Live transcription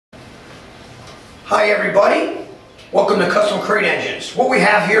Hi everybody, welcome to Custom Crate Engines. What we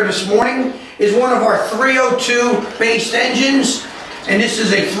have here this morning is one of our 302 based engines, and this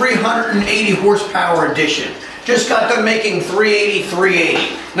is a 380 horsepower edition. Just got done making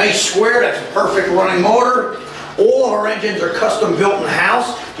 380. Nice square, that's a perfect running motor. All of our engines are custom built in the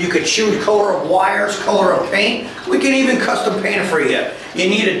house. You could choose color of wires, color of paint. We can even custom paint it for you. You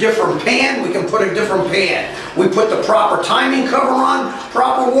need a different pan, we can put a different pan. We put the proper timing cover on,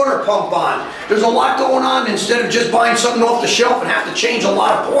 proper water pump on. There's a lot going on instead of just buying something off the shelf and have to change a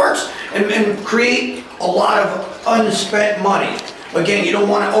lot of parts and create a lot of unspent money. Again, you don't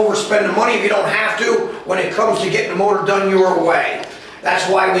want to overspend the money if you don't have to when it comes to getting the motor done your way. That's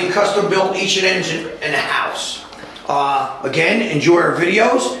why we custom built each engine in the house. Again, enjoy our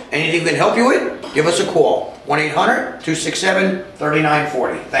videos. Anything we can help you with, give us a call.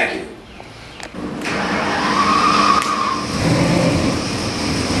 1-800-267-3940. Thank you.